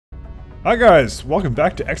Hi guys, welcome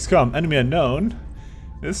back to XCOM Enemy Unknown.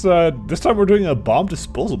 This time we're doing a bomb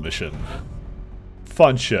disposal mission.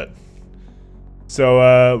 Fun shit.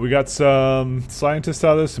 So we got some scientists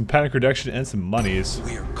out of this, some panic reduction, and some monies.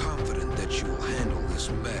 We are confident that you will handle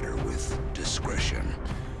this matter with discretion.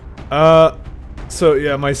 So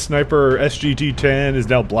yeah, my sniper SGT-10 is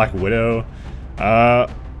now Black Widow. I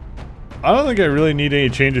don't think I really need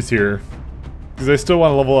any changes here, because I still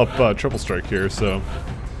want to level up Triple Strike here, so...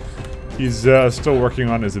 He's still working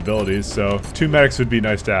on his abilities, so 2 medics would be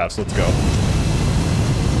nice to have, so let's go.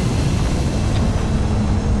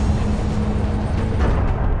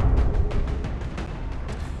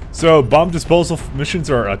 So, bomb disposal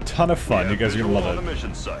missions are a ton of fun. You guys are gonna love it. On the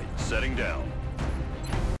mission site, setting down.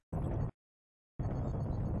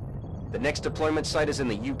 The next deployment site is in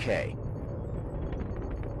the UK.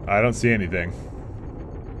 I don't see anything.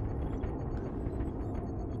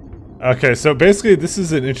 Okay, so basically this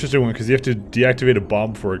is an interesting one because you have to deactivate a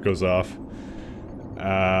bomb before it goes off.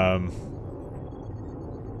 I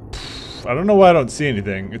don't know why I don't see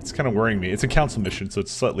anything. It's kind of worrying me. It's a council mission, so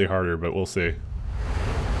it's slightly harder, but we'll see.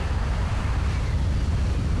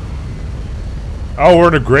 Oh, we're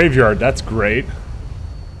in a graveyard. That's great.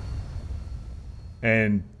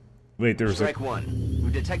 And wait, there's Strike one.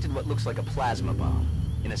 We've detected what looks like a plasma bomb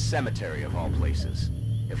in a cemetery of all places.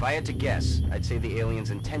 If I had to guess, I'd say the aliens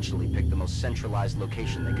intentionally picked the most centralized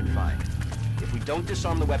location they could find. If we don't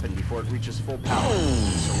disarm the weapon before it reaches full power,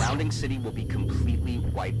 the surrounding city will be completely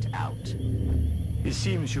wiped out. It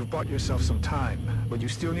seems you've bought yourself some time, but you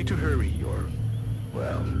still need to hurry.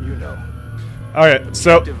 Well, you know. Alright,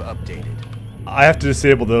 so Objective updated. I have to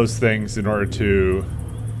disable those things in order to...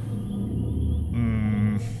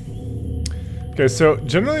 Okay, so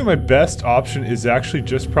generally my best option is actually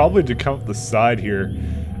just probably to come up the side here.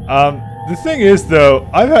 The thing is, though,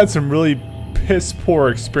 I've had some really piss-poor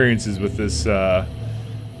experiences with this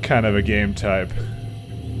kind of a game type.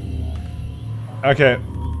 Okay.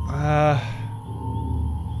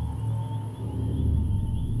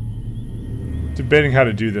 Debating how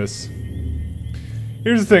to do this.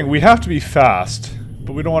 Here's the thing, we have to be fast,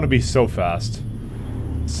 but we don't want to be so fast.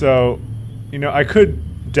 So, you know, I could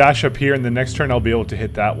dash up here and the next turn I'll be able to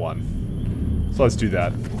hit that one. So let's do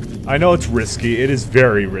that. I know it's risky, it is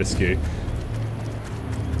very risky.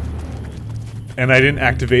 And I didn't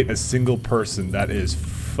activate a single person, that is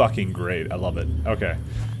fucking great, I love it. Okay,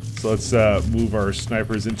 so let's move our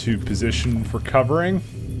snipers into position for covering.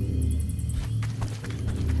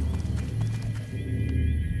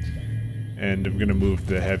 And I'm gonna move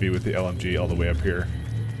the heavy with the LMG all the way up here.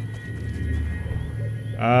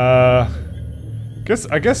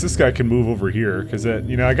 I guess this guy can move over here because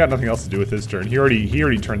you know, I got nothing else to do with his turn. He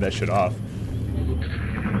already turned that shit off.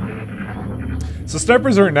 So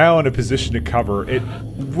snipers are now in a position to cover. It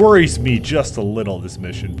worries me just a little, this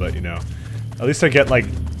mission, but you know, at least I get, like,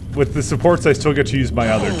 with the supports I still get to use my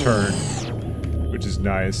other turn, which is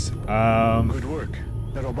nice. Good work.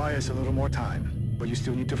 That'll buy us a little more time, but you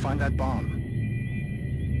still need to find that bomb.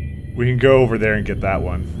 We can go over there and get that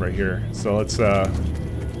one right here. So let's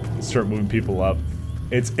start moving people up.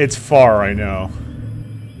 It's far, I know.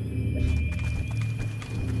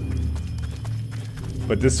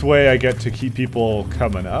 But this way I get to keep people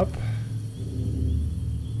coming up.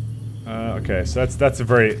 Okay, so that's a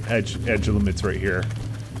very edge limits right here.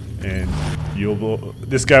 And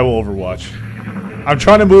this guy will overwatch. I'm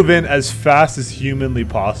trying to move in as fast as humanly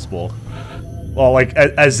possible. Well, like,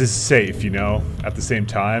 as is safe, you know? At the same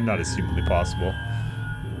time, not as humanly possible.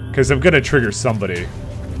 Because I'm gonna trigger somebody.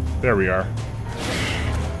 There we are.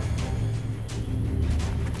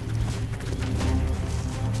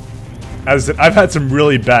 I've had some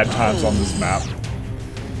really bad times on this map.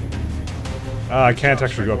 I can't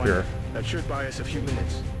actually go up here. That should buy us a few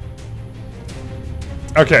minutes.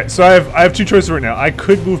 Okay, so I have two choices right now. I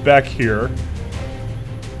could move back here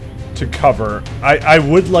to cover. I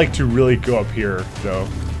would like to really go up here, though,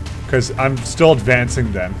 because I'm still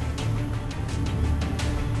advancing then.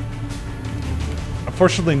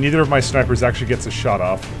 Unfortunately, neither of my snipers actually gets a shot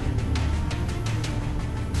off.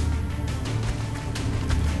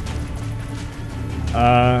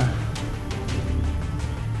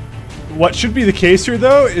 What should be the case here,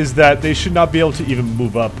 though, is that they should not be able to even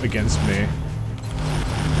move up against me.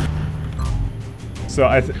 So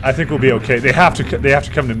I think we'll be okay. They have to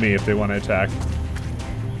come to me if they want to attack.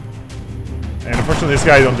 And unfortunately, this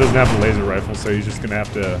guy doesn't have the laser rifle, so he's just gonna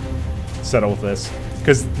have to settle with this.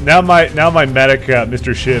 Because now my medic,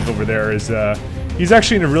 Mr. Shiv over there, is he's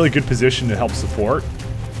actually in a really good position to help support,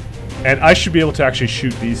 and I should be able to actually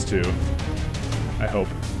shoot these two. I hope.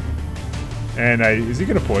 And is he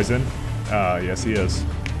gonna poison? Yes, he is.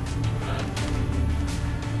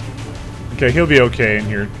 Okay, he'll be okay in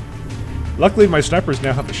here. Luckily, my snipers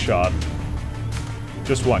now have a shot.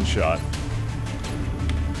 Just one shot.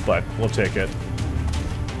 But we'll take it.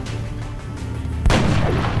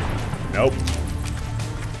 Nope.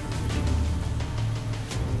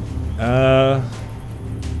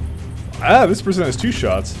 This person has 2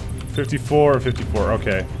 shots. 54 and 54,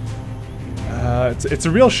 okay. It's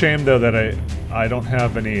a real shame though that I don't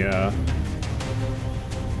have any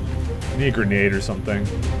need a grenade or something.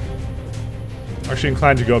 I'm actually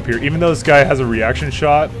inclined to go up here. Even though this guy has a reaction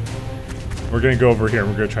shot, we're gonna go over here and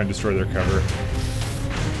we're gonna try and destroy their cover.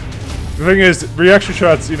 The thing is, reaction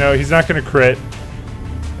shots, you know, he's not gonna crit.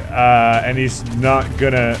 And he's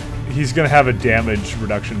gonna have a damage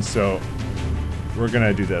reduction, so we're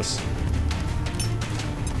gonna do this.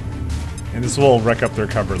 And this will wreck up their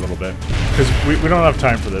cover a little bit. Because we don't have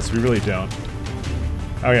time for this, we really don't.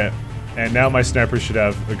 Okay, and now my snipers should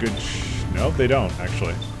have a good no, they don't,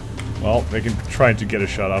 actually. Well, they can try to get a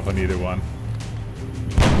shot off on either one.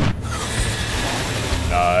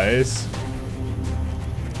 Nice.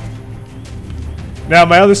 Now,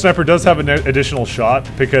 my other sniper does have an additional shot,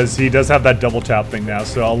 because he does have that double tap thing now,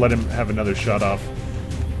 so I'll let him have another shot off.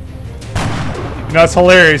 You know, it's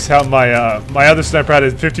hilarious how my my other sniper had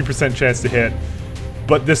a 50% chance to hit,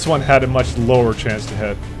 but this one had a much lower chance to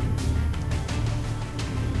hit.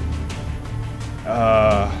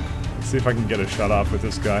 Let's see if I can get a shot off with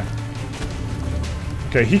this guy.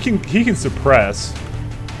 Okay, he can suppress.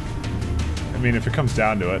 I mean, if it comes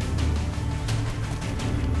down to it.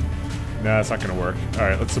 Nah, that's not gonna work.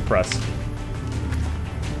 Alright, let's suppress.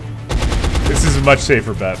 This is a much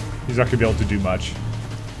safer bet. He's not gonna be able to do much.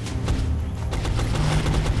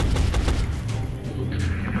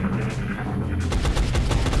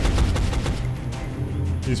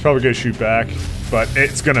 He's probably gonna shoot back, but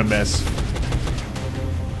it's gonna miss.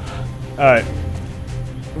 Alright.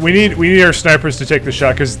 We need our snipers to take the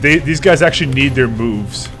shot, because these guys actually need their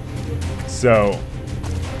moves. So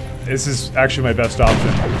this is actually my best option.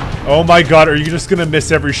 Oh my god, are you just gonna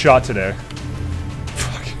miss every shot today?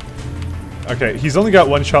 Fuck. Okay, he's only got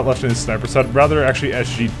 1 shot left in his sniper, so I'd rather actually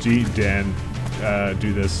SGD Dan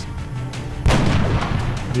do this.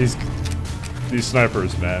 These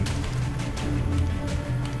snipers, man.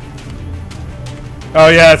 Oh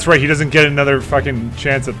yeah, that's right, he doesn't get another fucking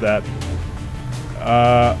chance at that.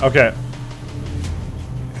 Okay.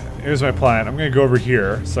 Here's my plan. I'm gonna go over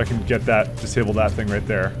here so I can get that, disable that thing right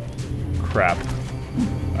there. Crap.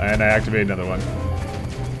 And I activate another one.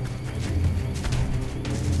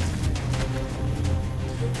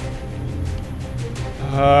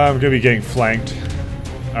 I'm gonna be getting flanked.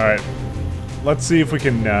 Alright. Let's see if we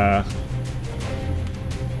can, you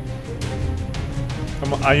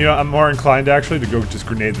know, I'm more inclined actually to go just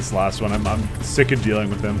grenade this last one. I'm sick of dealing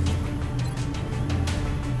with him.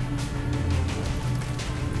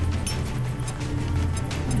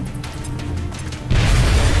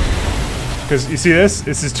 Because you see this?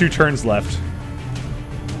 This is 2 turns left.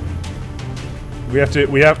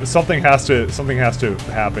 Something has to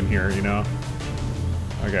happen here, you know?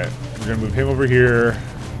 Okay, we're gonna move him over here.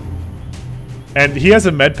 And he has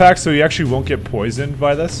a med pack, so he actually won't get poisoned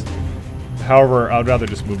by this. However, I'd rather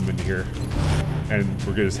just move him into here. And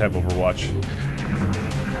we're gonna just have Overwatch.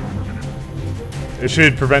 It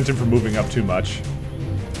should prevent him from moving up too much.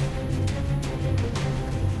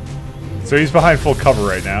 So he's behind full cover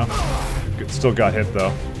right now. Still got hit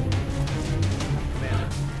though. Commander,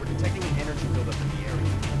 we're detecting an energy buildup in the area.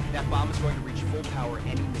 That bomb is going to reach full power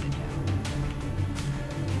any minute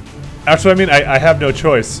now. Actually, I mean, I have no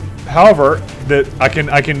choice. However, I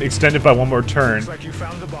can extend it by 1 more turn. Looks like you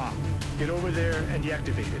found the bomb. Get over there and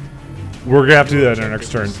deactivate it. We're gonna have to do that in our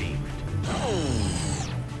next turn.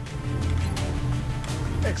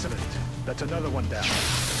 Excellent. That's another one down.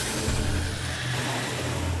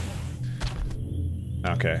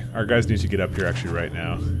 Okay, our guys need to get up here actually right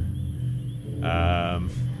now.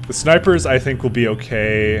 The snipers, I think, will be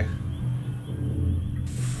okay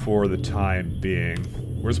for the time being.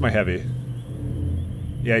 Where's my heavy?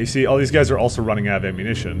 Yeah, you see, all these guys are also running out of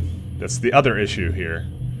ammunition. That's the other issue here.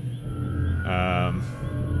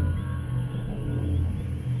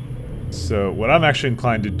 So what I'm actually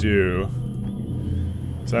inclined to do,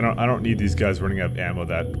 so I don't need these guys running out of ammo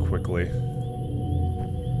that quickly.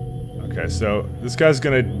 Okay, so this guy's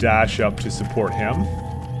gonna dash up to support him.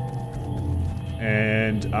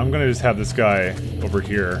 And I'm gonna just have this guy over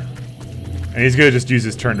here. And he's gonna just use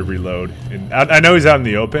his turn to reload. And I know he's out in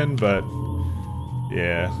the open, but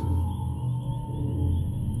yeah.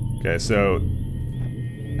 Okay, so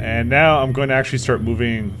and now I'm going to actually start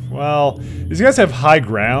moving. Well, these guys have high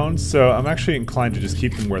ground, so I'm actually inclined to just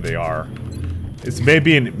keep them where they are. It's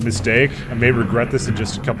maybe a mistake. I may regret this in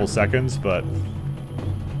just a couple seconds, but...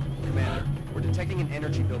 Commander, we're detecting an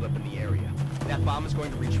energy buildup in the area. That bomb is going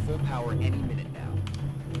to reach full power any minute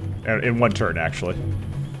now. In one turn, actually.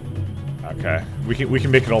 Okay. We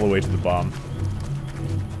can make it all the way to the bomb.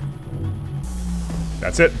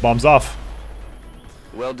 That's it. Bomb's off.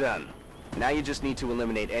 Well done. Now you just need to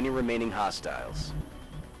eliminate any remaining hostiles.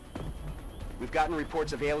 We've gotten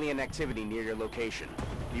reports of alien activity near your location.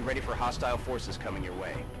 Be ready for hostile forces coming your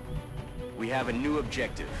way. We have a new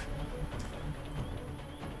objective.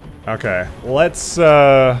 Okay, let's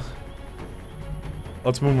move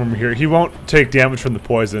him here. He won't take damage from the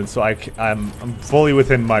poison, so I'm fully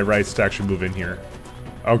within my rights to actually move in here.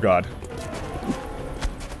 Oh god.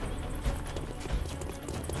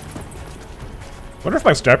 Wonder if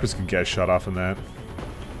my snipers can get a shot off in that.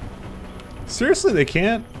 Seriously, they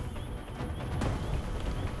can't?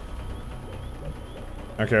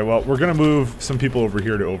 Okay, well, we're gonna move some people over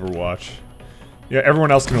here to Overwatch. Yeah,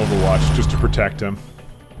 everyone else can Overwatch just to protect him.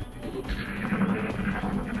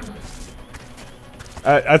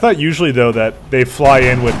 I thought usually, though, that they fly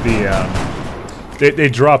in with the, they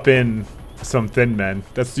drop in some thin men.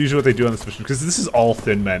 That's usually what they do on this mission, because this is all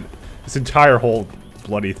thin men. This entire whole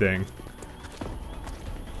bloody thing.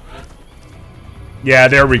 Yeah,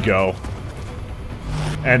 there we go.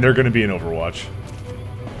 And they're gonna be in Overwatch.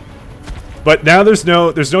 But now there's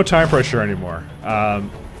no time pressure anymore.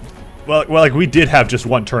 Well, like we did have just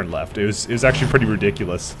one turn left. It was actually pretty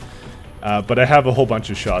ridiculous. But I have a whole bunch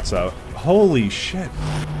of shots out. Holy shit!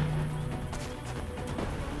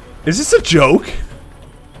 Is this a joke?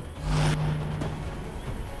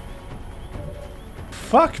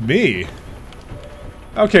 Fuck me.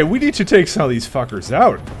 Okay, we need to take some of these fuckers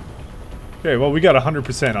out. Okay, well we got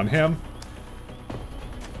 100% on him.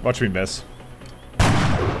 Watch me miss.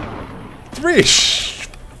 3.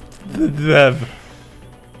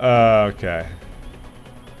 Okay.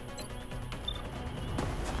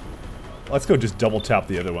 Let's go just double tap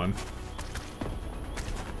the other one.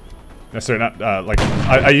 No, sorry, not, like,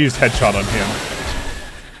 I used headshot on him.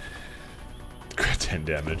 Crit 10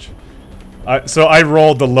 damage. So I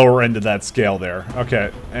rolled the lower end of that scale there.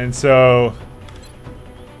 Okay, and so...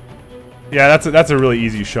 Yeah, that's a really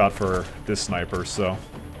easy shot for this sniper, so...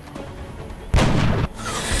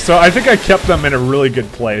 So I think I kept them in a really good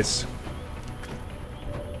place.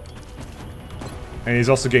 And he's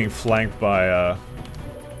also getting flanked by,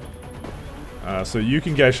 so you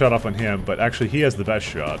can get a shot off on him, but actually he has the best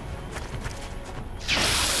shot.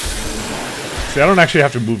 See, I don't actually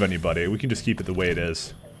have to move anybody. We can just keep it the way it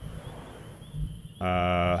is.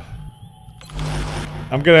 I'm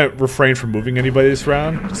gonna refrain from moving anybody this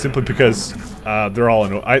round, simply because they're all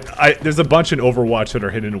in. There's a bunch in Overwatch that are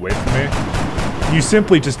hidden away from me. You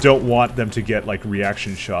simply just don't want them to get like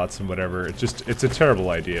reaction shots and whatever. It's a terrible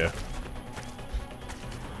idea.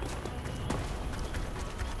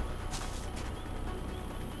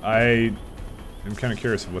 I am kind of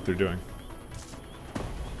curious of what they're doing.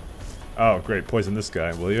 Oh, great. Poison this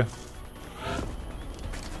guy, will you?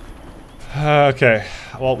 Okay.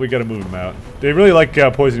 Well, we gotta move him out. They really like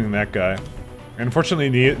poisoning that guy. And unfortunately,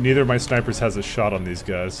 neither of my snipers has a shot on these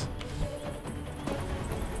guys.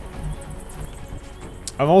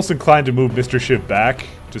 I'm almost inclined to move Mr. Shiv back,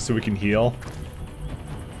 just so we can heal.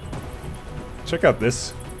 Check out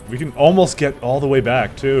this. We can almost get all the way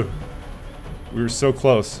back, too. We were so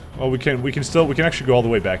close. Well, we can actually go all the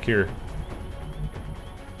way back here.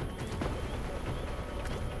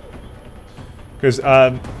 Because,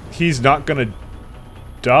 he's not gonna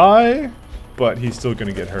die, but he's still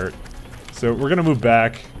gonna get hurt. So we're gonna move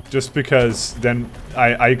back, just because then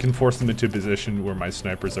I can force them into a position where my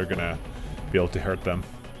snipers are gonna be able to hurt them.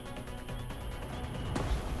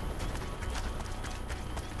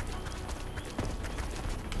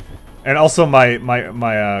 And also my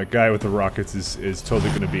guy with the rockets is totally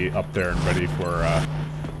going to be up there and ready for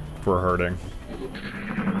hurting.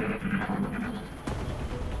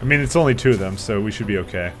 I mean, it's only 2 of them, so we should be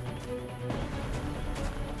okay.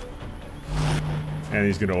 And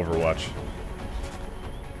he's going to Overwatch.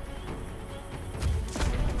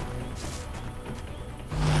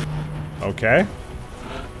 Okay.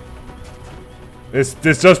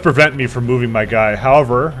 This does prevent me from moving my guy.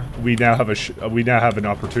 However, we now have an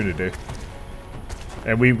opportunity,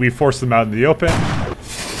 and we force them out in the open.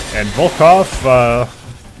 And Volkov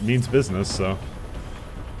means business, so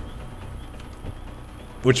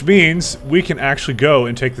which means we can actually go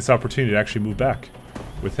and take this opportunity to actually move back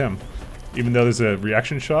with him, even though there's a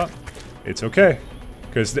reaction shot. It's okay,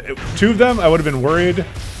 because 2 of them I would have been worried.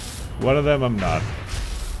 1 of them I'm not.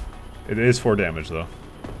 It is 4 damage though.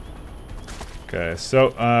 Okay,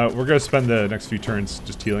 so we're gonna spend the next few turns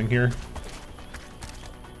just healing here.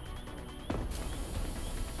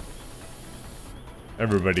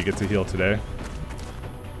 Everybody gets a heal today.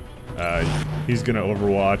 He's gonna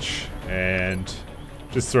overwatch and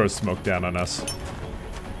just throw smoke down on us.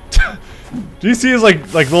 Do you see his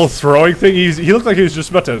like little throwing thing? He looked like he was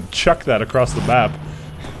just about to chuck that across the map.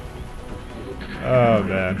 Oh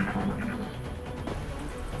man.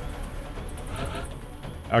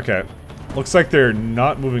 Okay. Looks like they're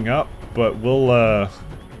not moving up, but we'll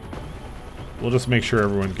just make sure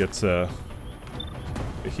everyone gets a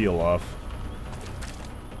heal off.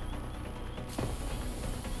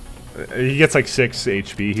 He gets like 6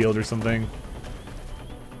 HP healed or something.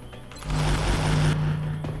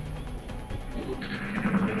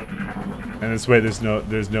 And this way there's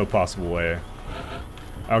no possible way.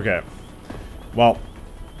 Okay. Well,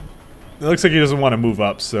 it looks like he doesn't want to move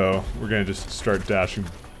up, so we're gonna just start dashing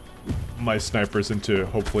my snipers into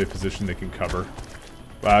hopefully a position they can cover.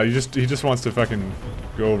 Wow, he just wants to fucking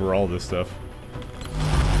go over all this stuff.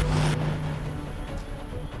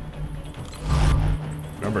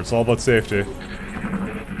 Remember, it's all about safety.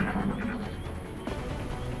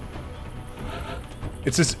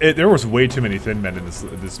 It's just there was way too many thin men in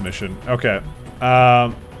this mission. Okay,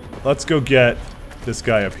 let's go get this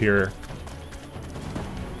guy up here.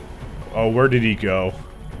 Oh, where did he go?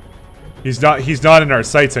 He's not in our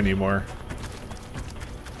sights anymore.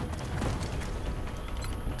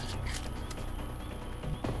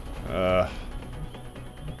 I'm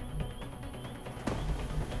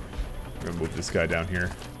gonna move this guy down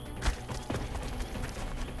here.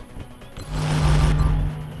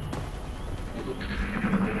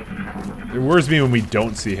 It worries me when we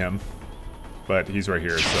don't see him, but he's right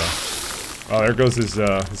here. So, oh, there goes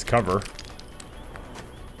his cover.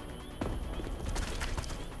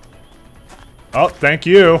 Oh, thank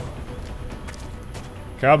you.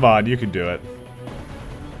 Come on, you can do it.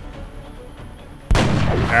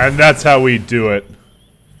 And that's how we do it.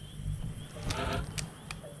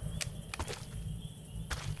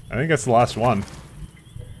 I think that's the last one.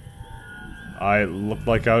 I look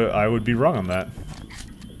like I would be wrong on that.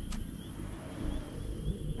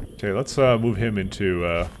 Okay, let's move him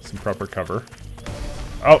into some proper cover.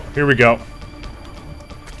 Oh, here we go.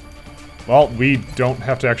 Well, we don't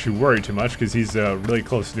have to actually worry too much because he's really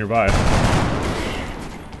close nearby.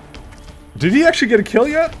 Did he actually get a kill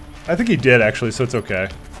yet? I think he did actually, so it's okay.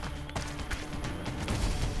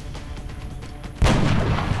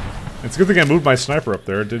 It's a good thing I moved my sniper up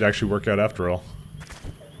there. It did actually work out after all.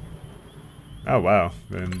 Oh wow,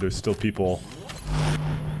 and there's still people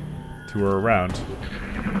who are around.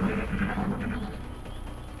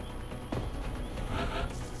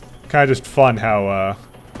 Kind of just fun how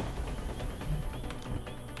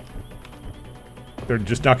they're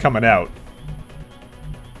just not coming out.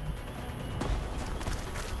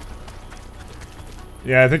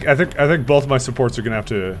 Yeah, I think both my supports are gonna have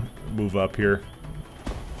to move up here.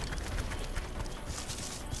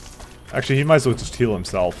 Actually, he might as well just heal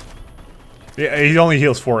himself. Yeah, he only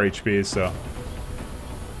heals 4 HP, so.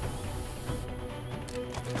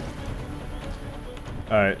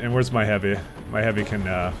 Alright, and where's my heavy? My heavy can,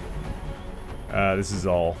 this is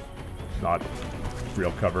all not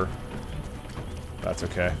real cover. That's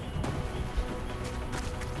okay.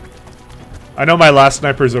 I know my last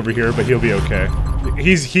sniper's over here, but he'll be okay.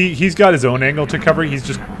 He's got his own angle to cover. He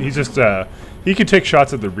can take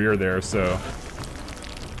shots at the rear there, so.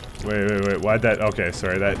 Wait, why'd that? Okay,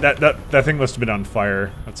 sorry, that thing must have been on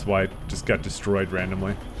fire. That's why it just got destroyed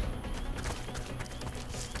randomly.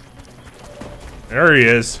 There he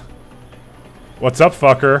is. What's up,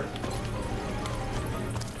 fucker?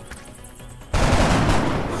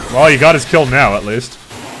 Well, he got his kill now, at least.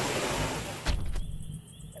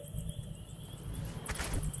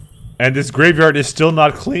 And this graveyard is still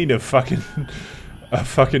not clean of fucking,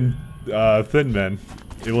 thin men.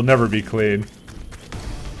 It will never be clean.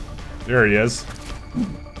 There he is.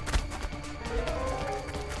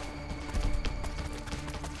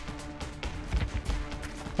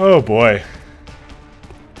 Oh boy.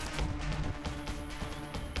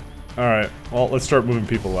 Alright, well, let's start moving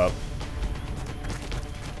people up.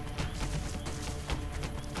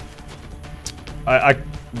 I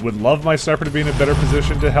would love my sniper to be in a better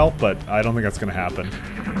position to help, but I don't think that's gonna happen.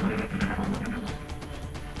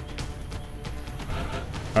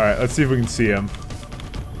 Alright, let's see if we can see him.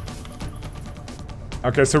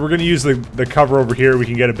 Okay, so we're gonna use the cover over here. We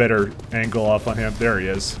can get a better angle off on him. There he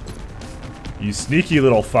is. You sneaky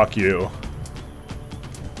little fuck you.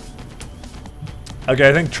 Okay,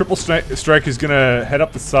 I think Triple Strike is gonna head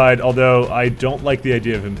up the side, although I don't like the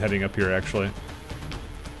idea of him heading up here, actually.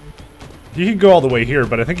 He can go all the way here,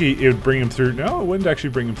 but I think it would bring him through. No, it wouldn't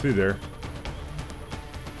actually bring him through there.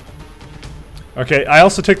 Okay, I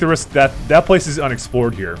also take the risk that that place is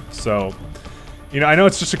unexplored here. So, you know, I know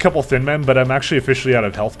it's just a couple thin men, but I'm actually officially out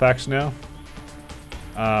of health packs now.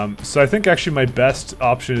 So I think actually my best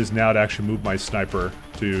option is now to actually move my sniper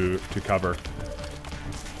to cover.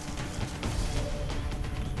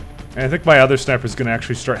 And I think my other sniper is going to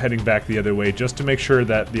actually start heading back the other way just to make sure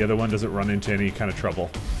that the other one doesn't run into any kind of trouble.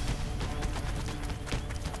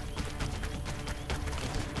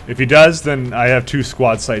 If he does, then I have 2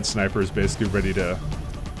 squad sight snipers basically ready to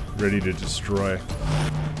destroy.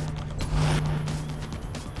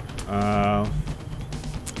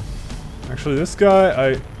 Actually, this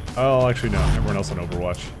guy, oh, actually no, everyone else on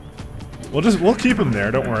Overwatch. We'll keep him there.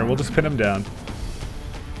 Don't worry. We'll just pin him down.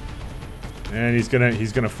 And he's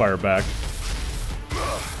gonna fire back.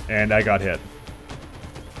 And I got hit.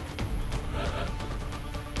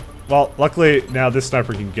 Well, luckily now this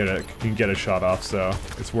sniper can get a shot off, so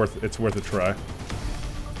it's worth a try.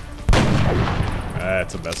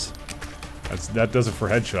 That's a miss. That does it for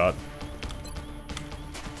headshot.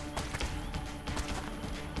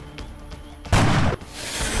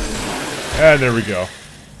 And there we go.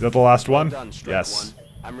 Is that the last one? Well done, yes. One.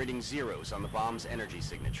 I'm reading zeros on the bomb's energy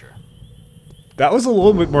signature. That was a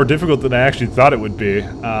little bit more difficult than I actually thought it would be,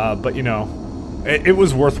 but you know, it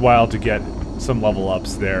was worthwhile to get some level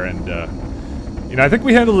ups there, and you know, I think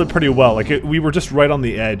we handled it pretty well. Like we were just right on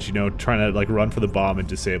the edge, you know, trying to like run for the bomb and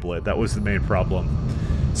disable it. That was the main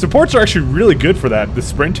problem. Supports are actually really good for that. The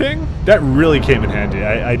sprinting, that really came in handy.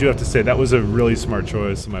 I do have to say that was a really smart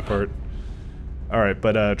choice on my part. All right,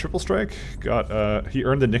 but Triple Strike got he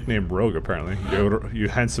earned the nickname Rogue apparently. You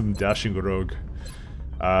handsome dashing rogue.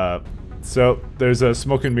 So there's a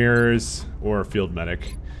smoke and mirrors or field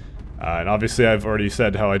medic. And obviously I've already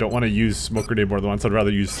said how I don't want to use smoke grenade more than once. I'd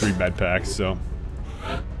rather use 3 med packs, so.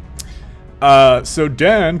 So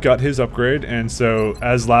Dan got his upgrade, and so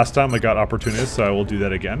as last time I got opportunist, so I will do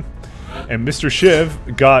that again. And Mr.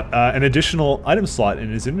 Shiv got an additional item slot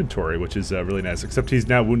in his inventory, which is really nice, except he's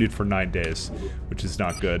now wounded for 9 days, which is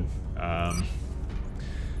not good. Actually,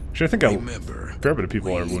 I think a fair bit of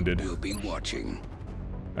people are wounded. We'll be watching.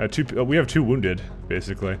 We have 2 wounded,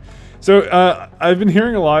 basically. So, I've been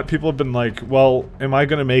hearing a lot, people have been like, well, am I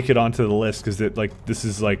gonna make it onto the list? Because this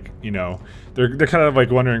is like, you know, they're kind of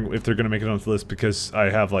like wondering if they're gonna make it onto the list because I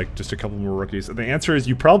have like just a couple more rookies. And the answer is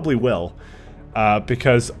you probably will.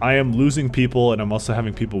 Because I am losing people and I'm also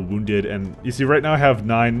having people wounded. And you see, right now I have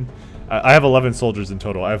 9, I have 11 soldiers in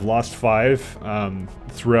total. I've lost 5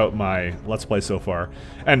 throughout my Let's Play so far.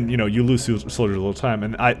 And, you know, you lose soldiers all the time.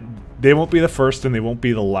 And they won't be the first and they won't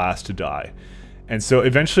be the last to die. And so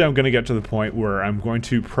eventually I'm going to get to the point where I'm going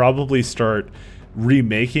to probably start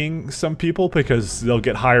remaking some people because they'll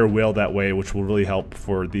get higher will that way, which will really help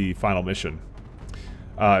for the final mission.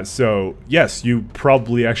 So yes, you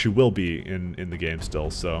probably actually will be in the game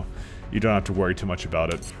still, so you don't have to worry too much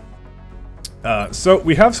about it. So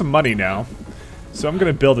we have some money now, so I'm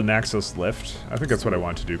going to build an access lift. I think that's what I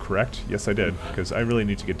wanted to do, correct? Yes, I did, because I really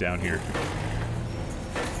need to get down here.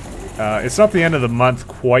 It's not the end of the month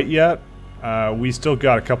quite yet. We still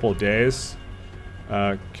got a couple of days.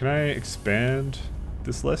 Can I expand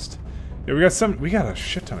this list? Yeah, we got a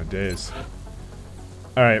shit ton of days.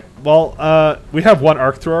 Alright, well, we have 1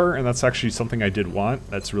 arc thrower, and that's actually something I did want.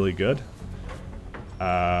 That's really good.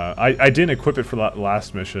 I didn't equip it for that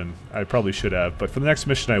last mission. I probably should have, but for the next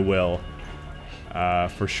mission I will.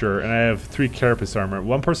 For sure. And I have 3 carapace armor.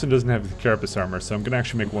 1 person doesn't have the carapace armor, so I'm going to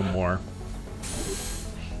actually make 1 more.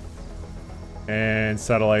 And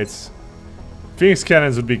satellites. Phoenix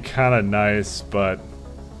cannons would be kind of nice, but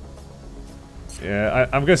yeah,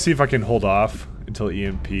 I'm going to see if I can hold off until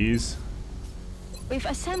EMPs. We've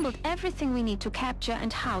assembled everything we need to capture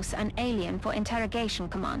and house an alien for interrogation,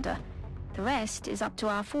 Commander. The rest is up to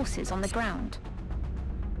our forces on the ground.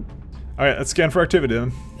 Alright, let's scan for activity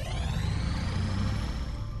then.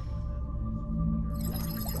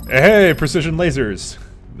 Hey, precision lasers.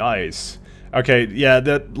 Nice. Okay, yeah,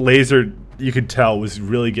 that laser, you could tell, was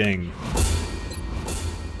really getting...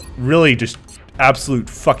 really just absolute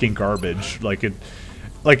fucking garbage. Like,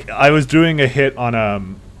 I was doing a hit on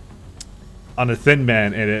a thin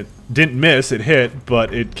man, and it didn't miss, it hit,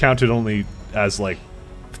 but it counted only as like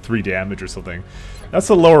 3 damage or something. That's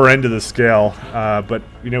the lower end of the scale, but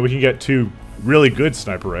you know, we can get 2 really good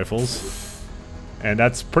sniper rifles, and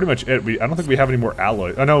that's pretty much it. I don't think we have any more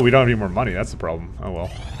alloy. Oh no, we don't have any more money, that's the problem. Oh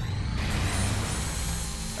well.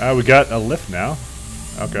 We got a lift now.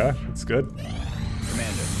 Okay, that's good.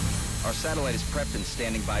 Commander, our satellite is prepped and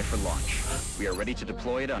standing by for launch. We are ready to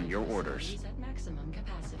deploy it on your orders.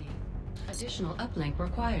 Additional uplink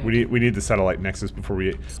required. We need the satellite nexus before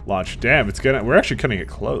we launch. Damn, we're actually cutting it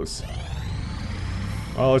close.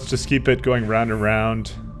 Well, let's just keep it going round and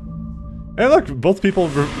round. Hey, look, both people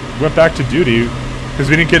went back to duty because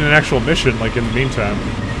we didn't get an actual mission. Like in the meantime.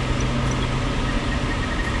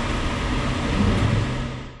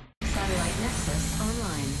 Satellite nexus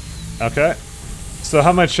online. Okay. So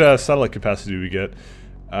how much satellite capacity do we get?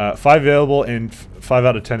 5 available and 5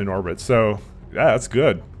 out of 10 in orbit. So yeah, that's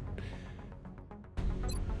good.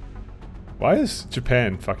 Why is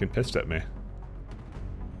Japan fucking pissed at me?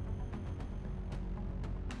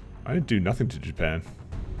 I didn't do nothing to Japan.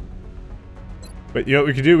 But you know what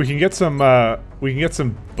we can do? We can get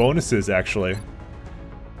some bonuses actually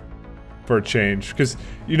for a change. Because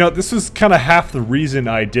you know this was kind of half the reason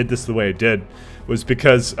I did this the way I did, was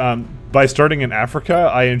because by starting in Africa,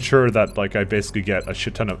 I ensure that like I basically get a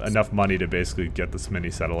shit ton of enough money to basically get this many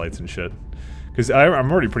satellites and shit. Because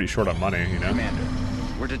I'm already pretty short on money, you know. Commander,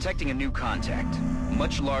 we're detecting a new contact,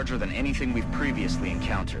 much larger than anything we've previously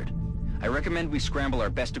encountered. I recommend we scramble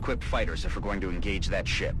our best-equipped fighters if we're going to engage that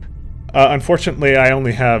ship. Unfortunately, I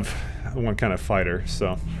only have one kind of fighter,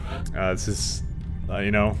 so this is,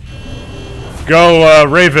 you know, go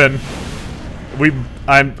Raven.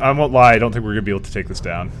 I won't lie. I don't think we're gonna be able to take this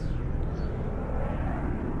down.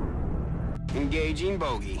 Engaging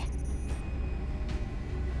bogey.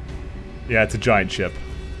 Yeah, it's a giant ship.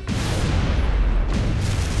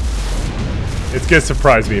 It's gonna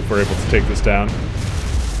surprise me if we're able to take this down.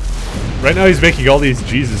 Right now he's making all these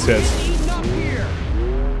Jesus hits.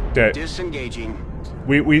 Okay. Disengaging.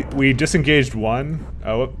 We disengaged one.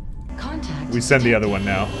 Oh, Contact. we send the other one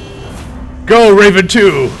now. Go Raven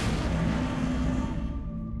 2!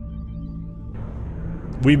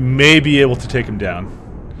 We may be able to take him down.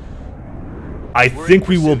 I think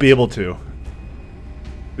we will be able to.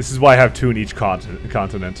 This is why I have 2 in each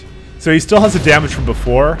continent. So he still has the damage from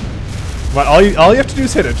before. But all you have to do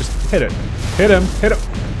is hit it. Just hit it. Hit him. Hit him.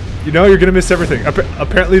 You know you're gonna miss everything.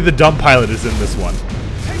 Apparently the dumb pilot is in this one.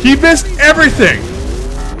 He missed everything!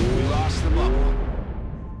 We lost the bubble.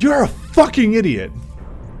 You're a fucking idiot.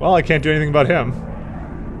 Well, I can't do anything about him.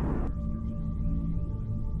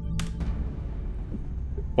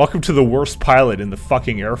 Welcome to the worst pilot in the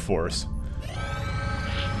fucking Air Force.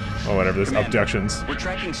 Oh, whatever, there's Commander, abductions. We're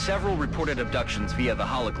tracking several reported abductions via the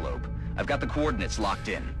hologlobe. I've got the coordinates locked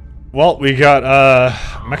in. Well, we got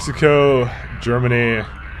Mexico, Germany,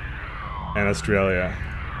 and Australia.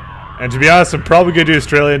 And to be honest, I'm probably going to do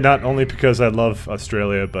Australia, not only because I love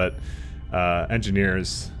Australia, but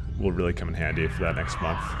engineers will really come in handy for that next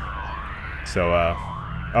month. So,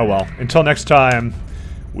 oh well. Until next time,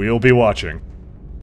 we'll be watching.